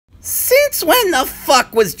Since when the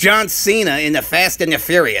fuck was John Cena in the Fast and the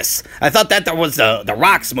Furious? I thought that was the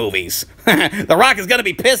Rock's movies. The Rock is gonna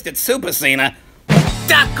be pissed at Super Cena.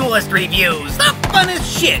 Top coolest reviews, the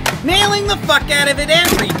funnest shit, nailing the fuck out of it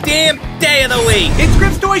every damn day of the week. It's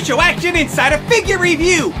Griff's Toy Show Action Inside a Figure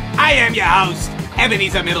Review. I am your host,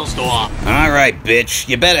 Ebenezer Mittelsdorf. Alright, bitch,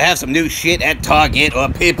 you better have some new shit at Target or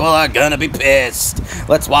people are gonna be pissed.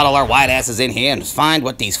 Let's waddle our white asses in here and find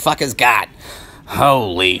what these fuckers got.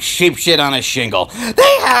 Holy sheep shit on a shingle.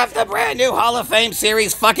 They have the brand new Hall of Fame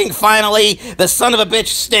series fucking finally. The son of a bitch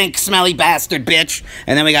stink, smelly bastard bitch.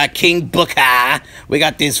 And then we got King Booker. We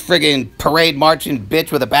got this friggin' parade marching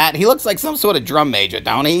bitch with a bat. He looks like some sort of drum major,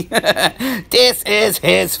 don't he? This is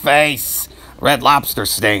his face. Red Lobster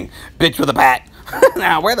Sting. Bitch with a bat.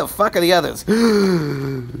 Now, where the fuck are the others?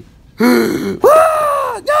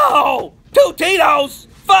 Ah, no! 2 Tito's!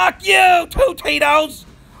 Fuck you, 2 Tito's!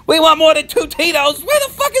 We want more than 2 Tito's. Where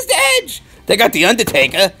the fuck is the Edge? They got the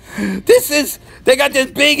Undertaker. They got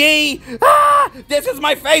this Big E. Ah, this is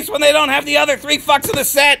my face when they don't have the other 3 fucks in the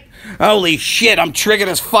set. Holy shit, I'm triggered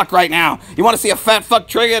as fuck right now. You want to see a fat fuck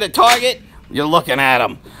triggered at Target? You're looking at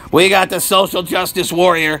him. We got the social justice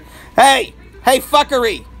warrior. Hey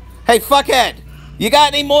fuckery. Hey fuckhead. You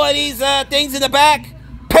got any more of these things in the back?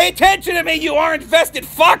 Pay attention to me, you orange vested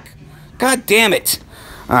fuck. God damn it.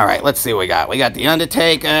 All right, let's see what we got. We got the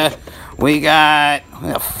Undertaker. We got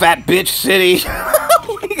Fat Bitch City.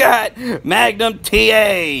 We got Magnum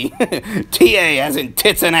TA. TA as in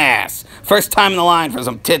tits and ass. First time in the line for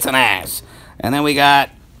some tits and ass. And then we got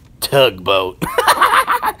Tugboat.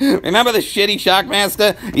 Remember the shitty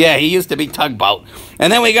Shockmaster? Yeah, he used to be Tugboat.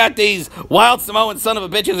 And then we got these wild Samoan son of a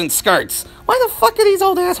bitches in skirts. Why the fuck are these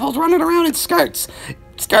old assholes running around in skirts?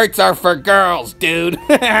 Skirts are for girls, dude.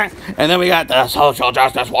 And then we got the social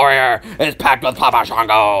justice warrior is packed with Papa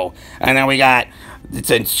Shango. And then we got,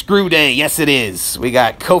 it's a screw day. Yes, it is. We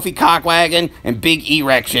got Kofi Cockwagon and Big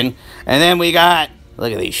Erection. And then we got,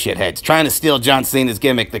 look at these shitheads, trying to steal John Cena's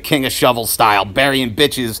gimmick, the King of Shovel style, burying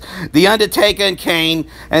bitches, The Undertaker and Kane.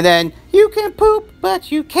 And then, you can poop,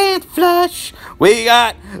 but you can't flush. We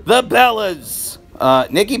got the Bellas.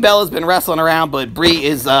 Nikki Bella's been wrestling around, but Brie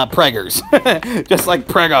is preggers. Just like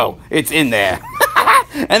Prego. It's in there.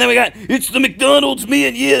 And then we got, it's the McDonald's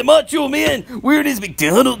man. Yeah, the Macho Man wearing his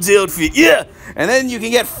McDonald's outfit. Yeah. And then you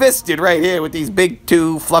can get fisted right here with these big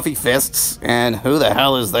 2 fluffy fists. And who the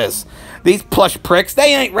hell is this? These plush pricks,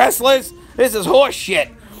 they ain't wrestlers. This is horse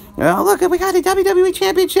shit. Oh, look, we got a WWE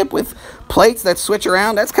Championship with plates that switch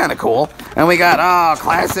around. That's kind of cool. And we got,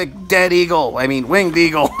 classic winged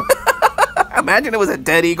eagle. Imagine it was a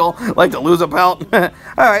dead eagle, like to lose a belt. All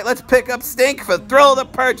right, let's pick up Stink for Thrill of the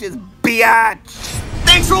Purchase, biatch.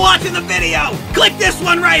 Thanks for watching the video. Click this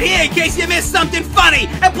one right here in case you missed something funny.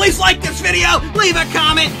 And please like this video, leave a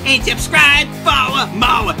comment, and subscribe for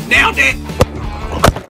more. Nailed it.